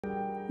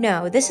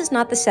No, this is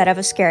not the set of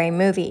a scary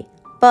movie,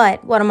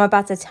 but what I'm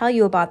about to tell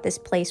you about this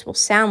place will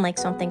sound like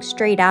something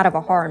straight out of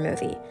a horror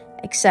movie,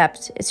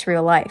 except it's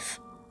real life.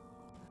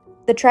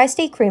 The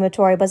Tri-State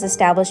Crematory was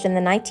established in the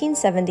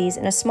 1970s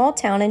in a small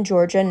town in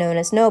Georgia known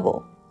as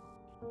Noble.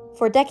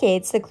 For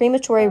decades, the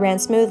crematory ran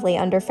smoothly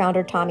under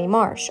founder Tommy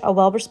Marsh, a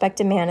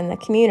well-respected man in the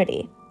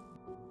community.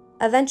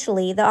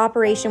 Eventually, the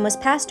operation was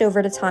passed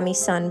over to Tommy's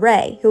son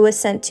Ray, who was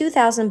sent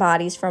 2,000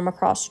 bodies from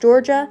across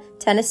Georgia,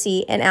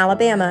 Tennessee, and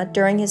Alabama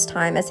during his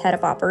time as head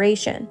of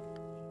operation.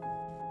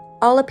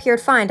 All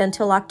appeared fine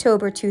until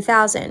October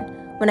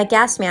 2000, when a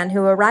gas man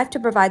who arrived to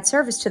provide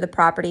service to the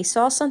property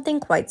saw something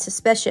quite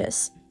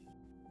suspicious.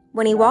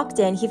 When he walked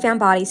in, he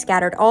found bodies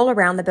scattered all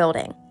around the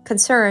building.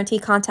 Concerned, he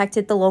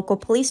contacted the local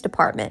police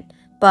department,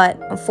 but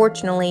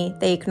unfortunately,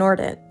 they ignored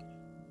it.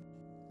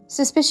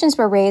 Suspicions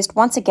were raised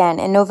once again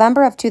in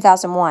November of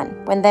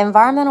 2001, when the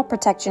Environmental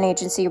Protection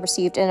Agency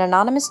received an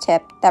anonymous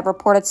tip that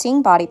reported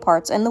seeing body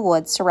parts in the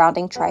woods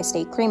surrounding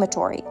Tri-State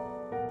Crematory.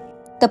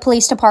 The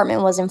police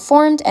department was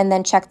informed and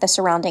then checked the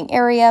surrounding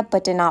area,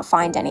 but did not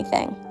find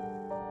anything.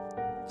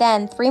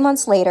 Then, 3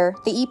 months later,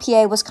 the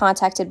EPA was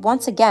contacted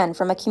once again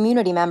from a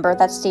community member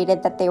that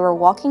stated that they were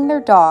walking their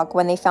dog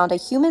when they found a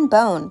human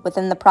bone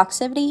within the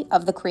proximity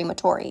of the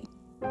crematory.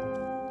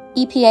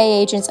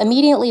 EPA agents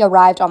immediately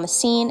arrived on the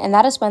scene, and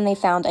that is when they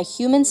found a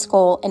human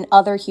skull and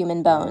other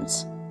human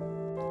bones.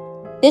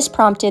 This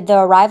prompted the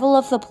arrival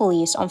of the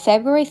police on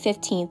February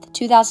 15,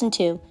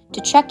 2002,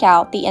 to check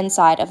out the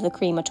inside of the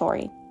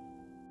crematory.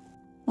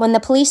 When the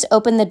police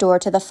opened the door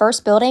to the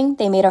first building,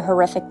 they made a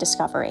horrific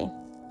discovery.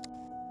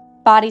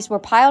 Bodies were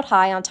piled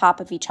high on top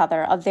of each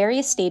other of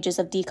various stages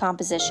of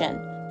decomposition.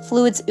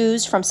 Fluids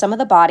oozed from some of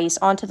the bodies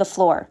onto the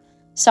floor.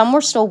 Some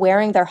were still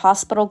wearing their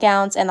hospital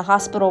gowns and the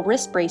hospital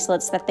wrist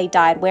bracelets that they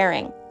died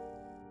wearing.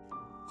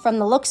 From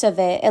the looks of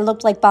it, it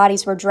looked like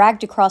bodies were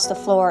dragged across the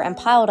floor and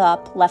piled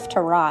up, left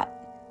to rot.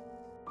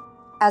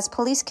 As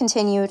police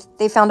continued,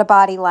 they found a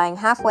body lying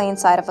halfway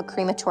inside of a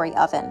crematory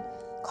oven.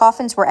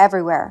 Coffins were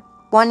everywhere,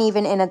 one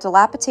even in a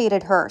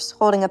dilapidated hearse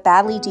holding a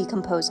badly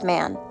decomposed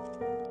man.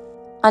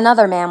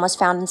 Another man was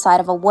found inside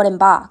of a wooden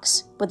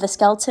box, with the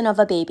skeleton of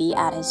a baby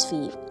at his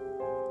feet.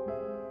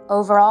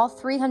 Overall,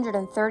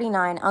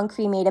 339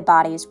 uncremated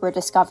bodies were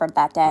discovered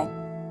that day.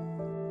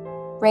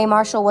 Ray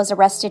Marshall was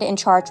arrested and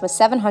charged with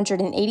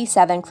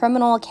 787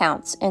 criminal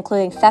accounts,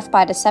 including theft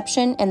by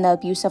deception and the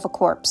abuse of a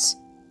corpse.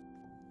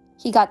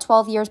 He got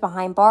 12 years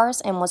behind bars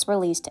and was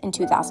released in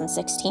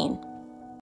 2016.